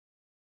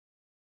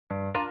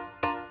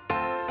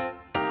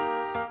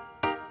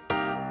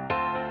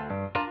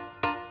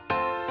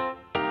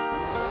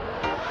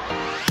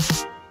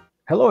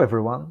Hello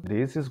everyone,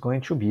 this is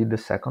going to be the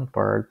second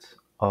part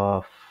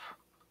of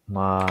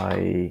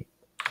my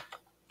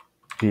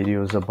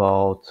videos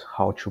about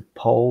how to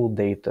pull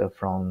data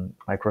from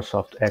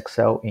Microsoft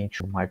Excel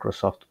into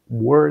Microsoft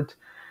Word,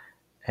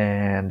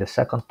 and the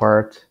second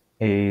part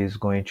is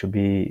going to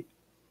be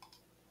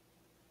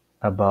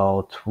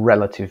about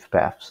relative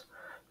paths.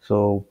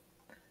 So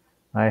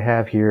I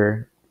have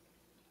here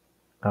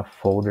a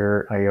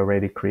folder I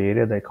already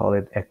created. I call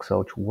it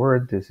Excel to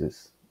Word. This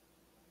is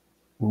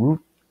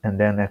root, and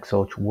then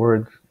Excel to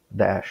Word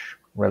dash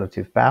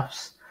relative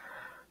paths.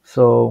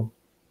 So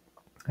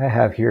I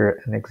have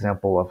here an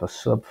example of a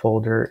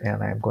subfolder,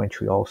 and I'm going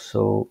to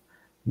also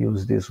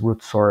use this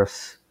root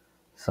source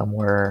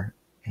somewhere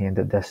in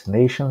the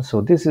destination.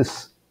 So this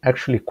is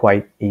actually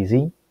quite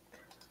easy.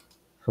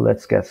 So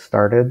let's get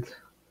started,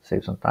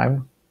 save some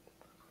time.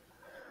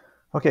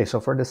 Okay, so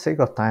for the sake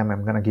of time,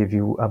 I'm going to give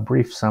you a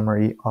brief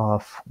summary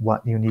of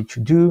what you need to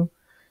do.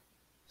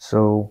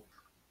 So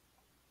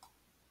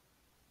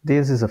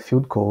this is a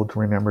field code.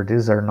 Remember,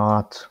 these are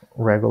not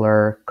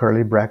regular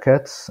curly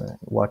brackets.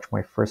 Watch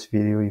my first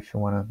video if you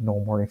want to know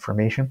more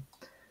information.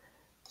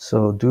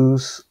 So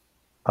those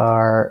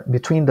are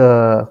between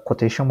the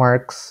quotation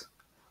marks,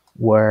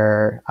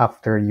 where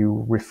after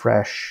you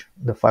refresh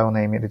the file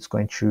name, it's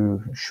going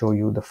to show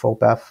you the full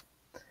path.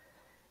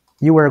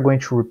 You are going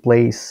to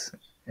replace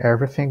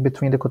everything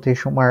between the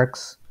quotation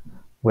marks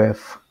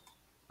with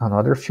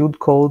another field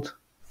code,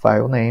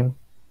 file name,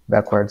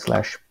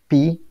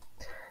 /p,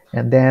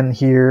 and then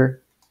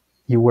here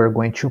you are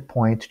going to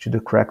point to the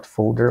correct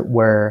folder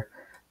where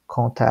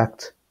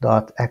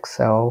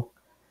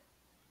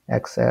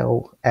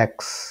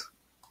contact.xlx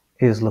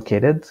is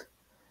located,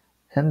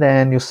 and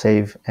then you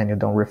save and you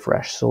don't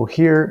refresh. So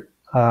here's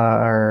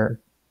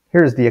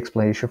the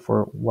explanation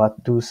for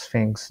what those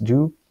things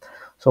do.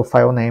 So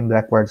file name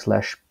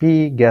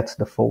 /p gets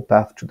the full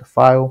path to the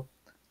file.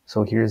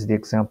 So here's the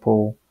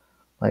example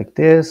like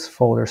this,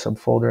 folder,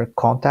 subfolder,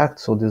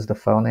 contact. So this is the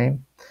file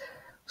name.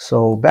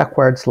 So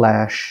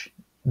 //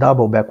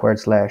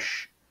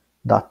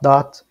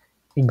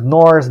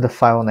 ignores the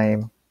file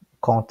name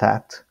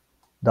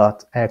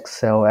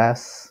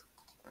contact.xls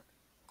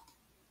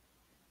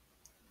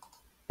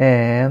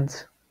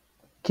and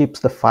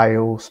keeps the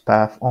file's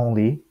path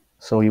only.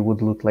 So it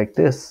would look like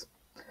this.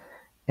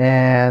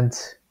 And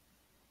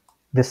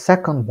the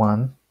second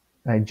one,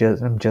 I'm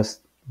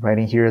just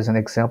writing here as an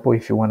example.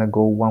 If you want to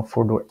go one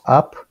folder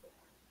up,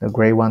 the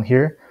gray one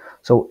here.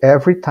 So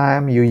each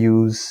time you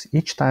use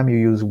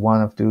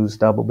one of those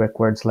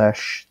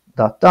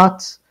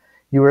 //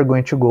 you are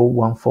going to go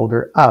one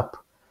folder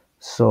up.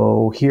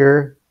 So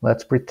here,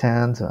 let's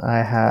pretend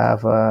I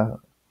have a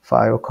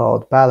file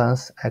called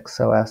balance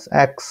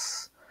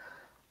xlsx,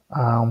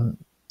 one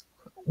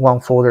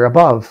folder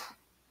above,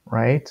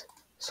 right?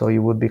 So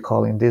you would be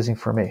calling this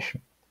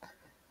information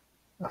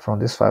from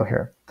this file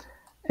here.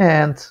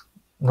 And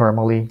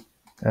normally,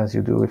 as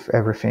you do with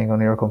everything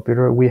on your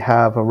computer, we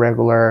have a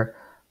regular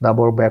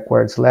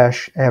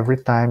 // every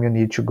time you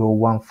need to go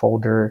one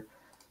folder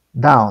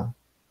down.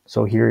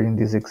 So here in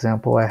this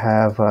example, I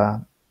have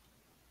a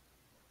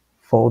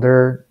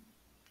folder,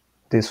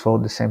 the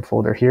same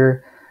folder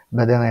here,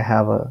 but then I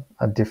have a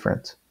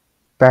different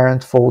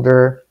parent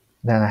folder,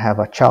 then I have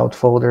a child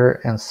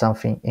folder and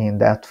something in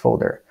that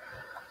folder.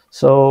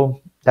 So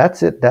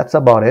that's it, that's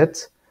about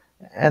it.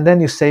 And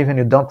then you save and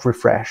you don't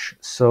refresh.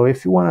 So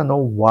if you want to know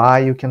why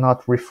you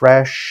cannot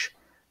refresh,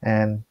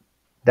 and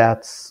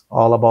that's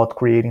all about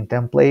creating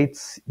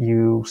templates,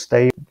 you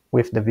stay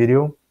with the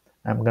video.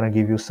 I'm going to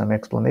give you some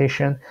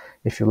explanation.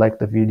 If you like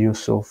the video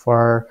so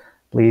far,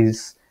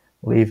 please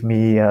leave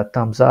me a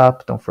thumbs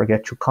up. Don't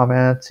forget to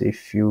comment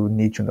if you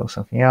need to know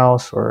something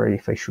else or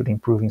if I should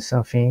improve in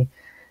something.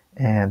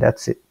 And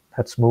that's it.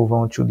 Let's move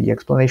on to the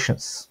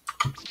explanations.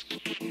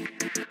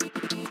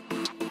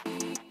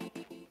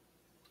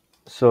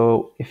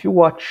 So if you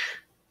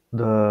watch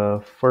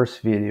the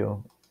first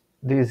video,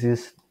 this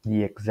is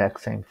the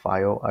exact same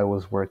file I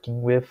was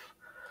working with.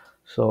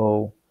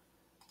 So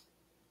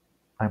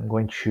I'm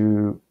going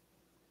to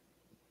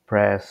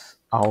press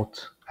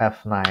Alt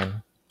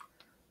F9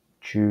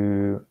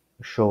 to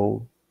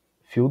show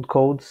field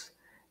codes,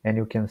 and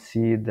you can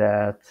see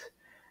that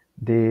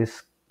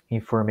this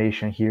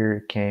information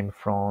here came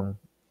from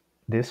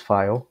this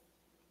file,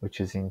 which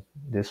is in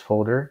this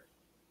folder,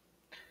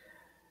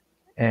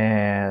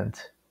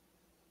 and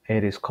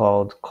it is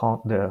called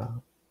the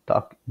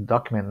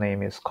document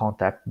name is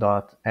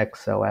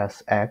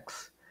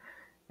contact.xlsx,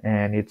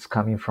 and it's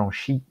coming from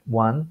sheet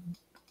 1,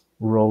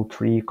 row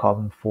 3,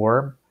 column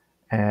 4,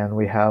 and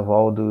we have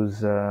all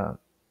those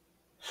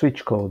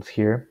switch codes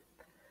here.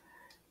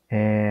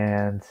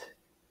 And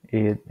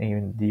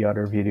in the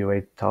other video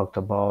I talked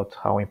about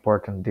how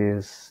important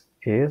this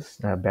is,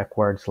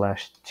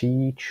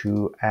 /t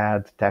to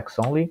add text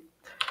only.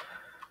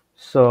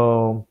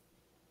 So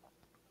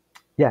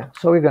yeah,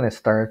 so we're gonna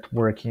start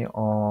working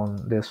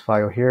on this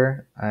file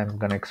here. I'm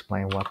gonna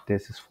explain what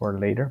this is for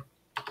later.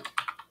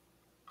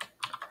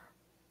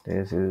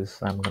 This is,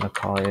 I'm gonna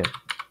call it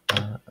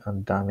a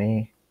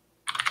dummy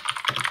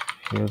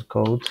field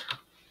code.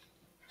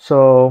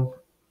 So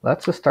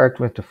let's start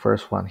with the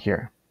first one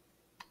here.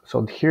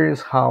 So here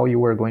is how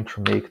you are going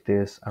to make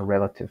this a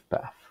relative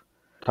path.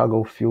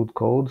 Toggle field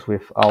codes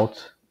with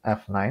Alt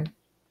F9.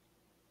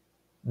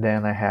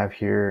 Then I have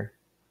here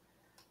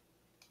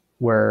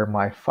where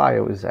my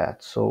file is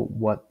at. So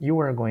what you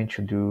are going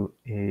to do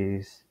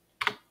is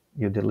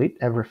you delete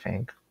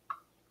everything,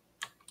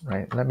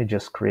 right? Let me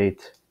just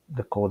create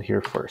the code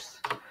here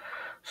first.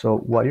 So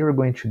what you're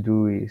going to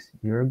do is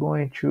you're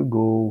going to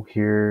go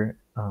here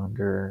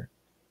under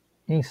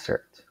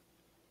insert.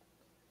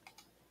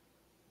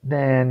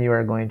 Then you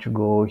are going to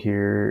go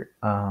here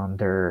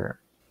under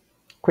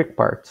quick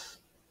parts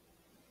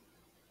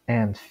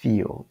and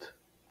field.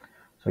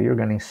 So you're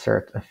going to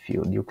insert a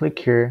field. You click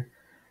here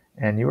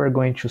and you are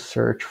going to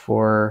search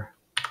for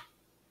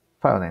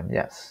file name.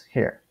 Yes,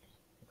 here.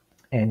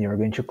 And you're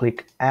going to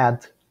click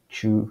add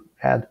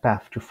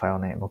path to file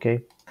name.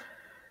 Okay.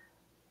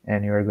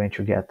 And you are going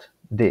to get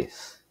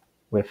this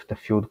with the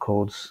field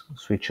codes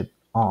switched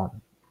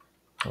on.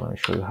 So let me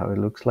show you how it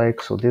looks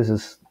like. So this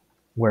is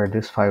where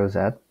this file is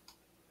at,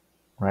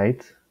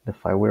 right? The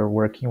file we're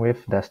working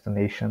with,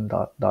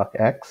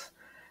 destination.docx.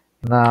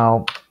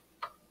 Now,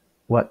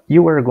 what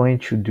you are going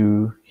to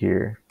do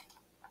here,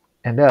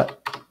 and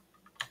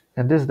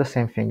this is the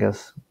same thing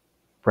as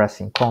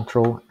pressing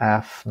Ctrl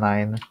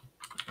F9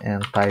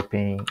 and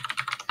typing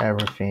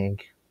everything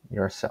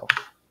yourself.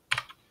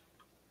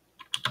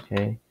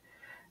 Okay,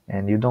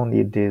 and you don't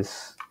need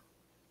this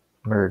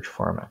merge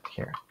format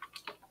here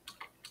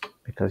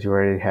because you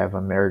already have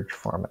a merge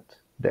format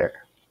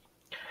there.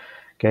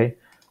 Okay,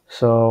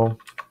 so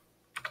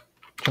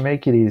to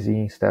make it easy,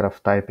 instead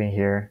of typing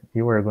here,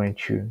 you are going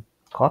to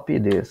copy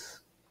this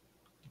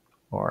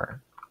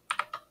or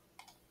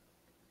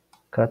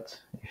cut,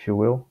 if you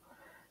will,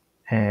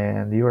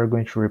 and you are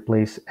going to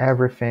replace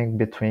everything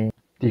between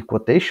the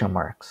quotation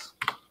marks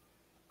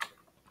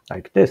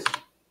like this.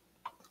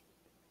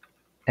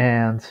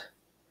 And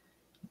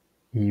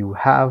you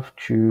have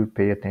to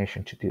pay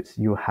attention to this.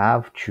 You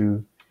have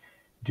to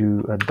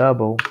do a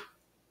double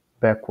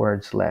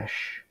backward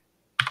slash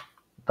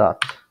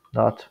dot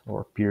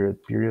or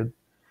period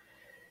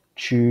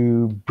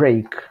to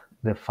break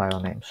the file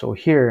name. So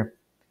here,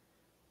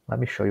 let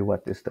me show you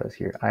what this does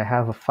here. I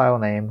have a file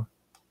name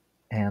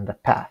and a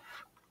path.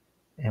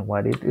 And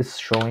what it is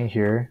showing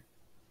here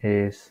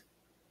is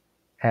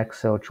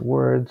Excel to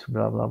Word,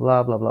 blah, blah,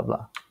 blah, blah, blah,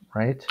 blah,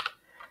 right?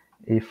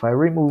 If I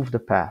remove the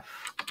path,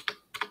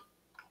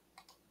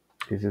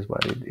 this is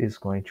what it is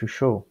going to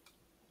show.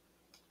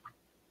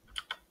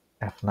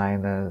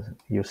 F9,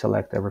 you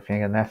select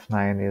everything, and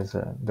F9 is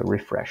the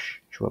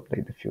refresh to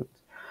update the fields.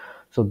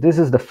 So this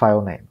is the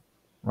file name,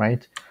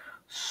 right?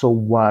 So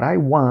what I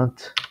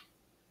want,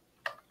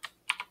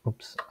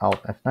 oops,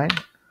 Alt F9.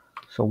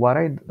 So what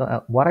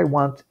I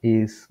want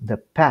is the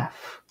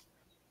path.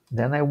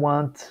 Then I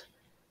want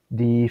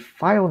the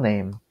file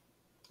name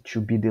to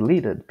be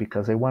deleted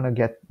because I want to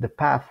get the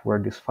path where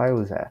this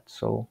file is at.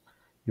 So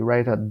you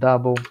write a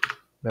double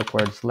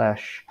backward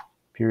slash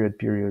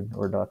period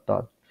or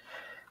dot.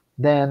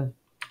 Then,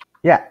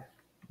 yeah,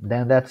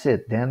 then that's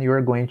it. Then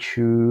you're going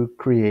to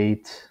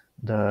create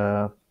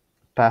the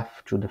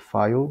path to the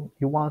file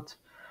you want.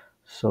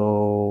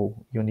 So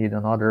you need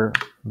another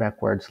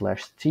backward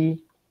slash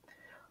T.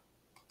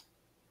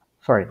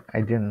 Sorry,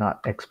 I did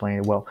not explain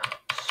it well.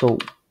 So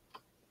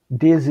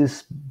this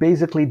is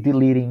basically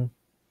deleting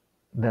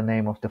the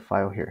name of the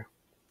file here,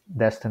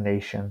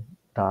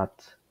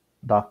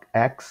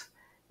 destination.docx,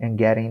 and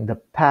getting the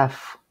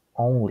path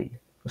only.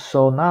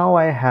 So now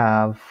I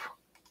have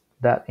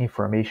that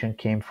information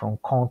came from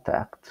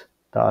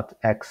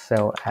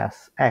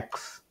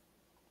contact.xlsx,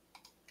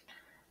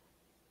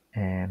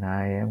 and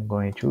I am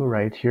going to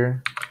write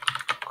here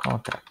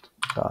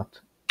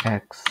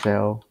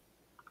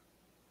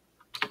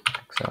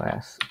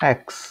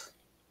contact.xlsx,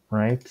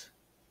 right?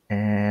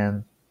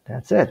 And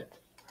that's it.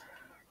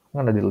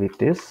 I'm going to delete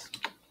this,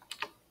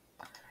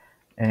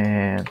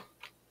 and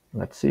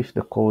let's see if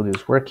the code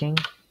is working.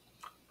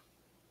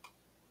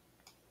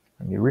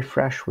 Let me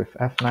refresh with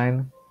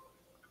F9.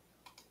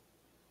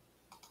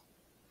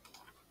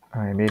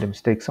 I made a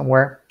mistake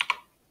somewhere.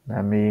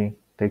 Let me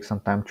take some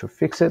time to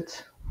fix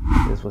it.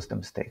 This was the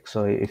mistake.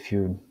 So if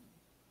you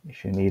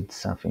need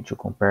something to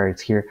compare,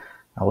 it's here.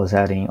 I was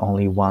adding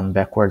only one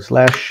backward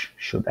slash,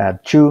 should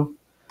add two.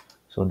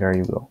 So there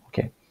you go.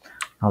 Okay.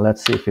 Now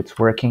let's see if it's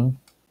working.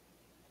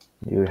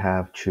 You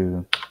have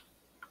to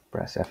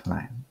press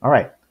F9. All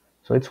right.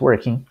 So it's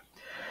working.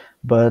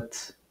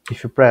 But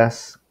if you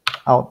press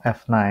Alt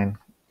F9,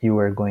 you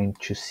are going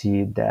to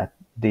see that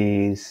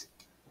this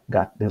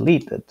got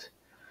deleted.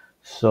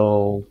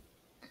 So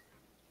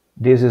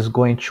this is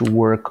going to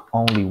work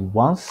only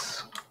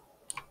once.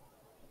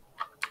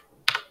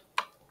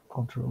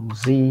 Control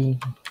Z.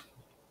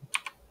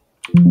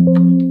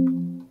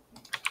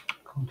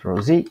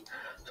 Control Z.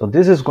 So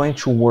this is going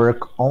to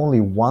work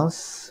only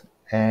once,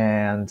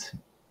 and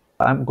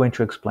I'm going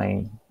to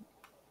explain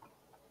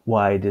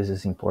why this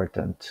is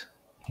important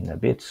in a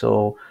bit.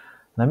 So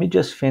Let me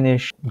just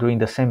finish doing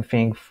the same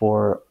thing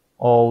for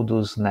all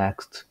those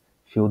next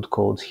field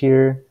codes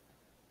here,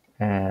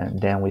 and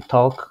then we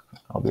talk.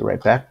 I'll be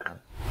right back.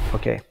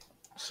 Okay,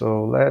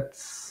 so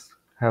let's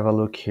have a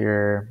look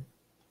here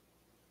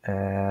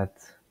at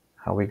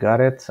how we got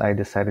it. I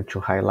decided to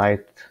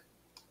highlight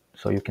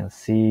so you can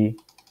see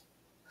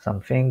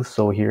some things.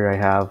 So here I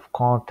have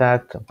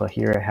contact, but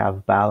here I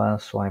have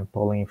balance. So I'm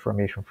pulling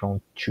information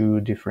from two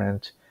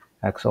different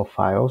Excel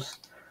files,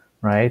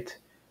 right?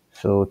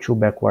 So two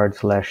backward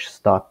slash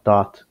dot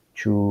dot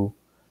to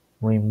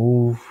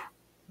remove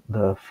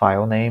the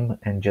file name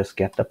and just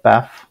get the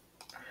path,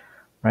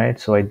 right?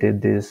 So I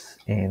did this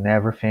in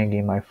everything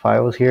in my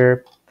files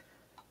here,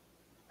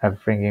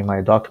 everything in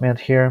my document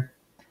here.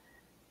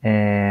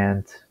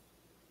 And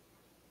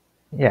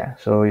yeah,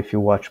 so if you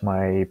watch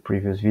my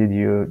previous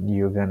video,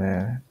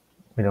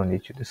 we don't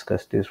need to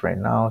discuss this right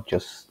now,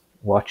 just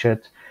watch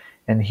it.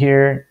 And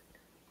here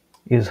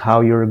is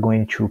how you're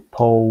going to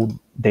pull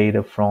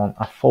data from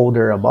a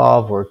folder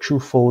above or two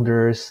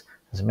folders,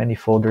 as many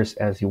folders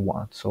as you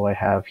want. So I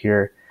have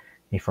here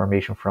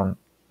information from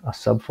a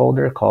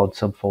subfolder called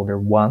subfolder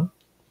 1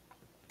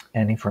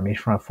 and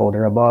information from a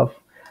folder above.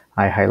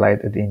 I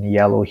highlighted in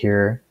yellow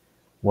here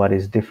what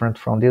is different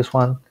from this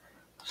one.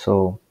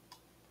 So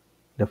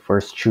the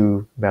first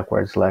two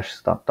backward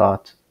slash dot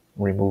dot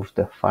removes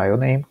the file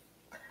name.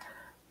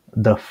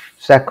 The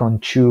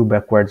second two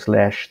backward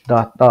slash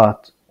dot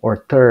dot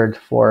or third,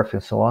 fourth,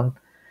 and so on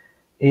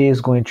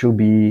is going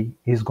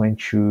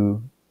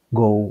to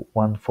go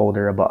one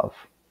folder above,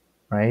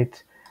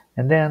 right?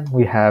 And then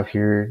we have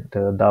here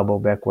the double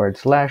backward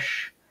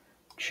slash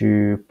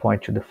to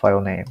point to the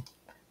file name.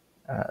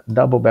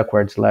 Double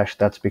backward slash,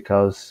 that's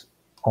because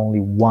only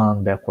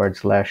one backward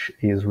slash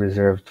is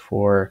reserved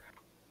for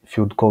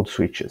field code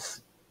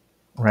switches,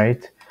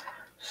 right?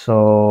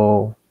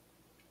 So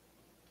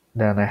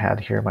then I had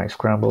here my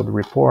scrambled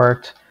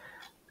report.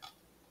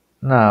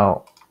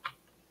 Now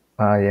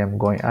I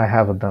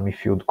have a dummy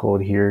field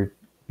code here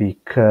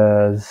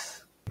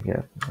because,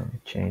 yeah, let me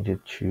change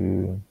it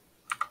to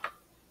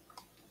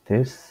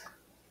this.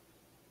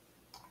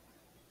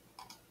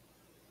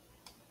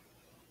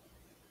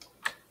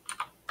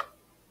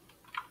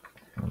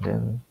 And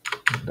then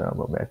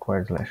double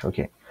backward slash,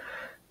 okay.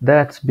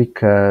 That's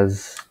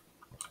because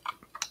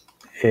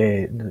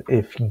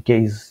if in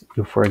case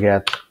you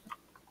forget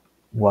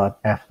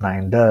what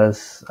F9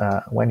 does,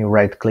 when you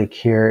right click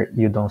here,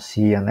 you don't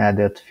see an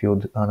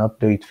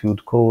update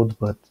field code,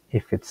 but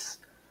if it's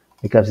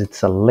because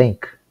it's a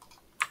link,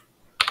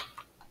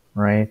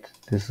 right?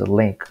 This is a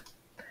link,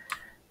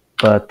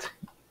 but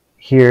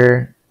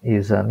here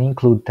is an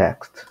include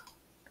text,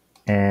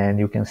 and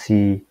you can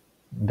see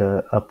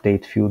the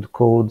update field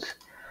codes.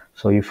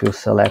 So if you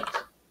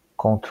select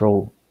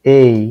Control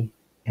A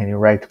and you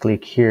right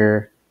click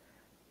here,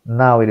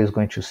 now it is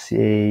going to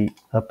say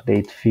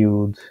update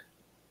field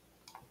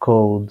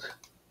code,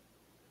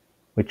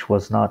 which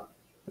was not,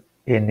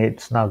 and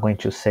it's not going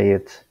to say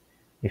it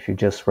if you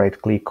just right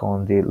click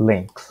on the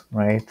links,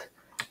 right?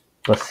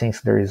 But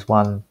since there is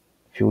one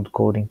field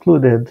code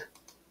included,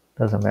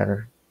 doesn't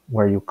matter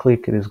where you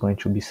click, it is going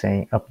to be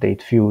saying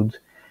update field.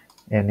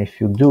 And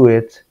if you do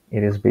it,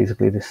 it is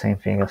basically the same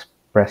thing as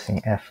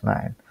pressing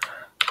F9.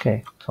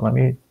 Okay, so let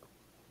me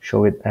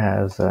show it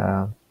as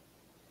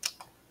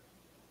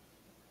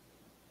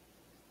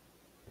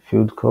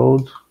field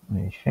code.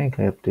 I think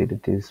I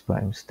updated this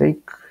by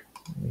mistake.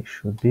 It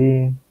should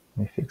be,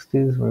 let me fix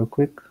this real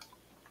quick.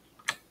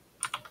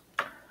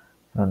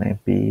 On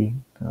MP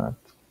dot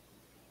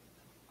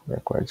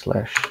backward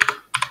slash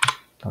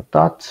dot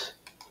dot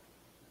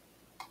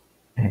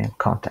and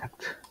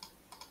contact.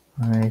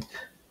 All right.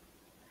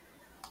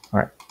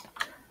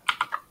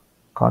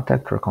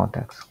 Contact or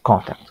contacts?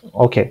 Contact.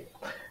 Okay.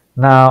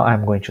 Now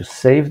I'm going to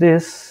save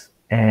this,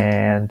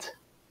 and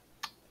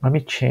let me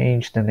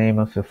change the name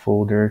of the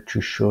folder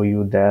to show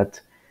you that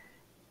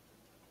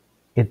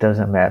it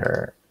doesn't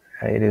matter.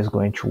 It is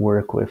going to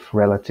work with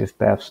relative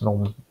paths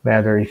no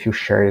matter if you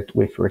share it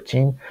with your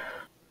team.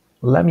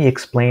 Let me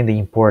explain the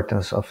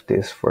importance of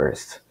this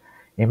first.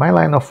 In my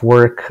line of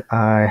work,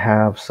 I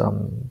have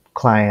some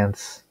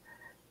clients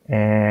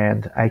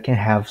and I can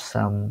have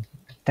some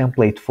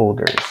template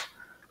folders.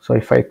 So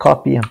if I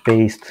copy and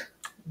paste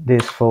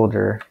this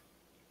folder,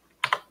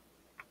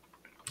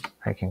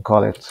 I can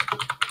call it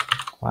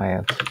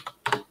client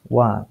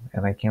 1,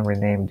 and I can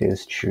rename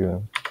this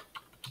to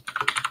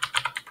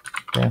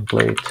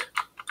template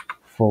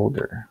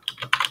folder,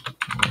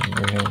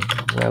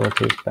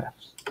 relative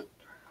paths.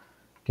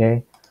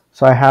 Okay,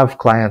 so I have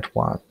client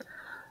 1.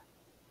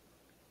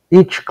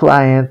 Each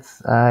client,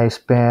 I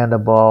spend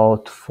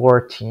about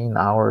 14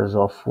 hours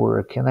of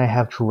work, and I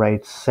have to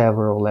write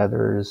several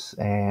letters,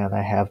 and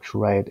I have to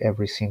write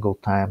every single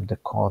time the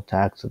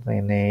contacts,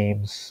 their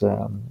names,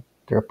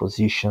 their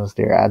positions,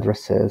 their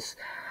addresses,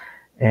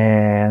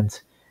 and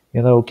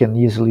can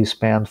easily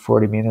spend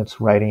 40 minutes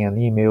writing an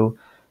email.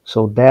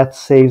 So that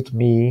saved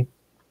me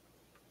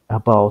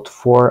about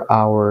 4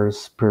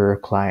 hours per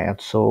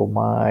client. So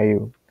my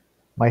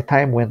my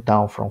time went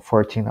down from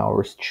 14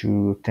 hours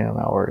to 10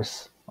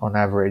 hours on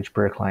average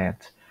per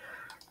client,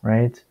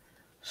 right?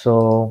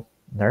 So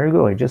there you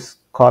go. I just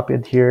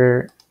copied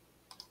here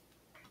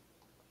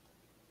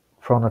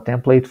from a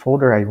template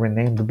folder. I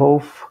renamed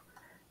both,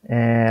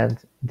 and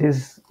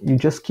this, you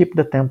just keep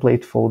the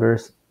template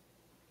folders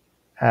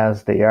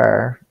as they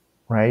are,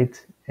 right?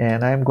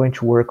 And I'm going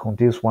to work on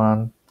this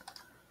one.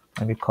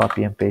 Let me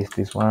copy and paste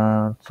this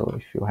one. So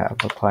if you have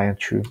a client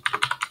too,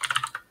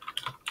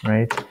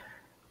 right?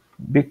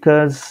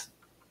 Because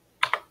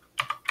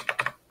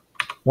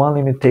one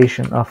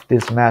limitation of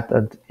this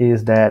method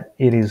is that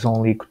it is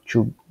only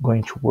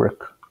going to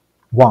work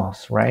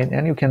once, right?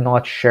 And you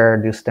cannot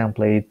share this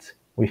template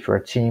with your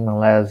team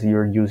unless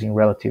you're using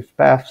relative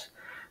paths,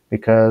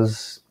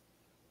 because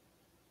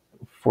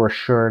for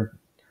sure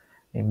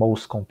in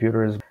most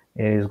computers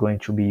it is going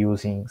to be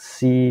using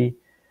C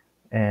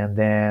and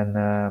then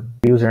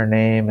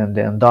username and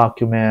then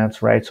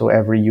documents, right? So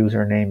every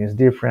username is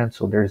different,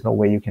 so there's no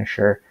way you can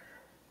share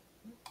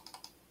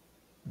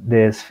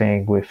this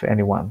thing with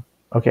anyone.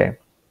 Okay,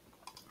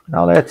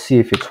 now let's see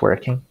if it's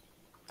working.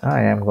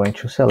 I am going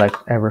to select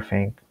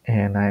everything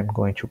and I'm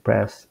going to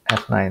press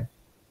F9.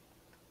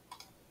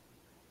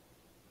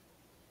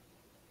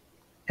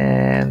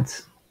 And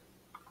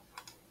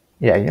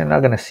yeah, you're not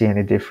going to see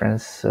any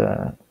difference.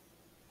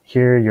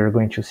 Here you're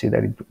going to see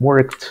that it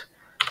worked.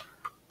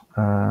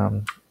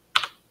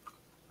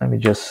 Let me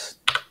just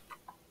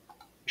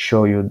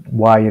show you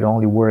why it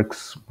only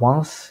works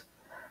once.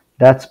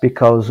 That's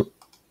because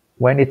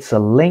when it's a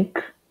link,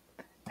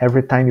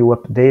 every time you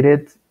update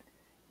it,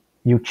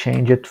 you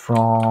change it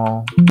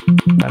from,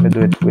 let me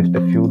do it with the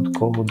field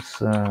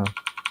codes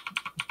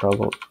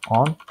toggle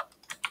on.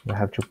 You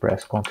have to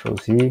press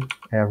Ctrl Z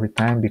every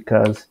time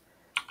because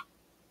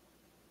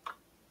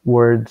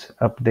Word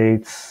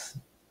updates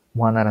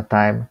one at a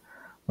time,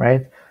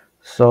 right?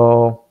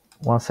 So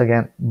once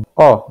again,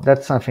 oh,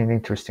 that's something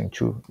interesting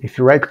too. If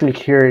you right click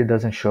here, it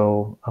doesn't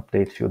show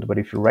update field, but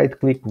if you right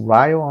click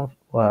right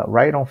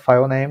on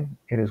file name,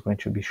 it is going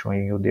to be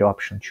showing you the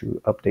option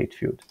to update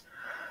field.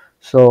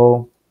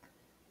 So,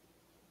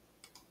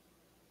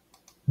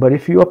 but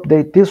if you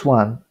update this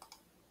one,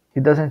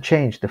 it doesn't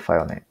change the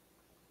file name,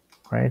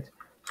 right?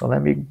 So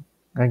let me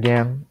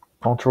again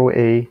Control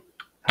A,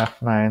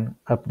 F9,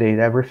 update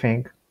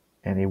everything,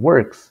 and it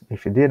works.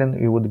 If it didn't,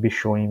 it would be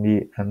showing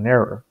me an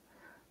error,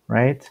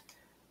 right?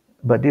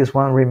 But this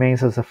one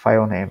remains as a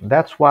file name.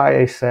 That's why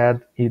I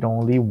said it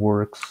only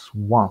works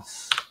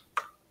once,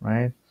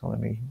 right? So let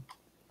me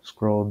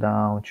scroll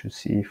down to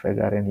see if I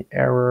got any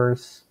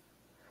errors.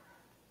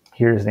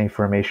 Here's the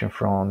information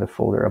from the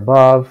folder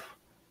above,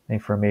 the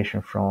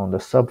information from the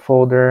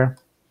subfolder.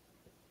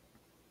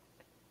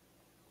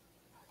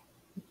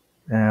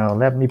 Now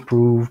let me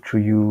prove to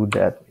you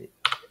that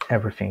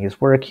everything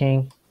is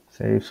working.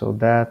 Save, so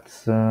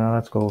that's,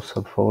 let's go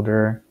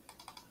subfolder,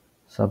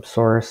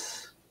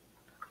 subsource.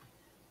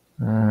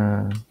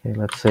 Okay,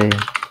 let's say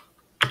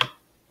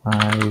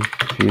live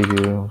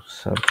video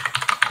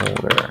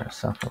subfolder,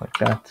 something like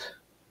that.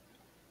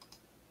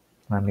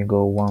 Let me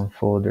go one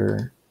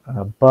folder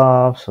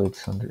above, so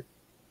it's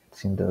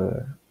in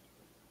the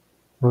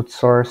root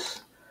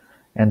source,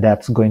 and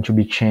that's going to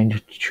be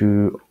changed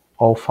to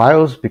all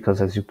files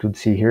because as you could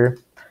see here,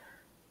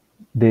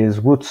 this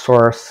root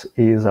source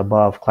is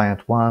above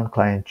client 1,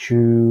 client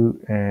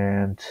 2,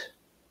 and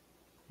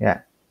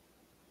yeah,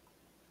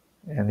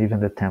 and even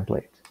the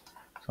template.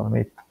 So let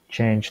me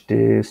change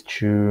this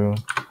to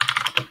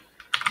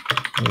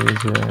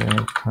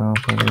user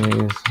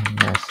company's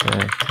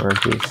message for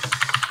this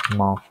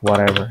month,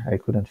 whatever. I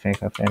couldn't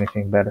think of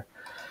anything better.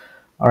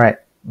 All right,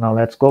 now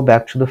let's go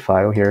back to the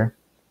file here.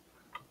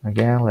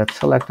 Again, let's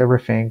select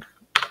everything,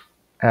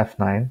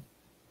 F9,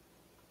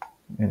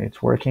 and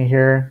it's working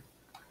here.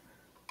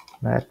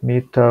 Let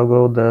me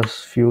toggle the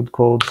field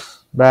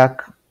codes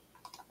back,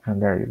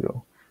 and there you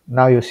go.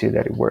 Now you see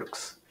that it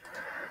works.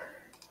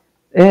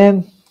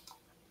 And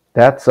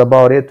that's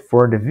about it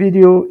for the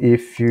video.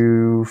 If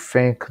you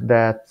think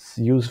that's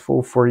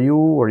useful for you,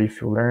 or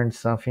if you learned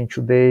something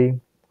today,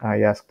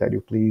 I ask that you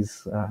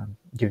please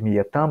give me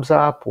a thumbs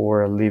up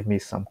or leave me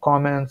some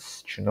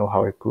comments to know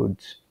how I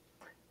could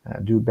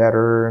do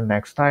better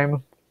next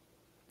time.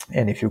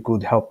 And if you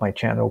could help my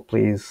channel,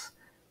 please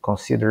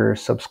consider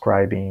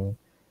subscribing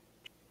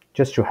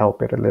just to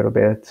help it a little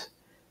bit.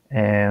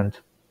 And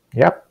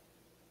yep,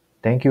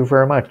 thank you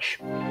very much.